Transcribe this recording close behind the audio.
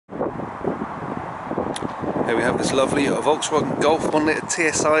Here we have this lovely Volkswagen Golf 1.0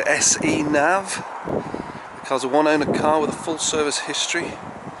 TSI SE nav. The car's a one owner car with a full service history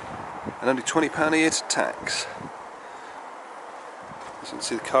and only £20 a year to tax. As you can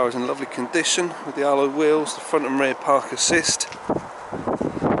see, the car is in lovely condition with the alloy wheels, the front and rear park assist.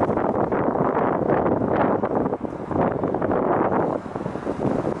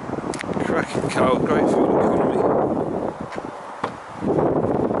 Cracking car with great fuel economy.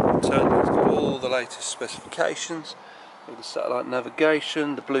 Certainly it's got all the latest specifications with the satellite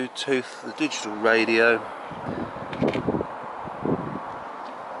navigation, the Bluetooth, the digital radio.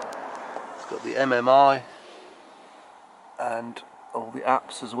 It's got the MMI and all the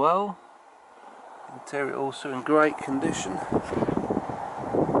apps as well. The interior also in great condition.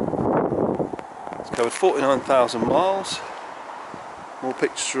 It's covered 49,000 miles. More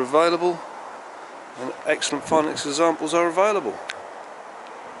pictures are available and excellent finance examples are available.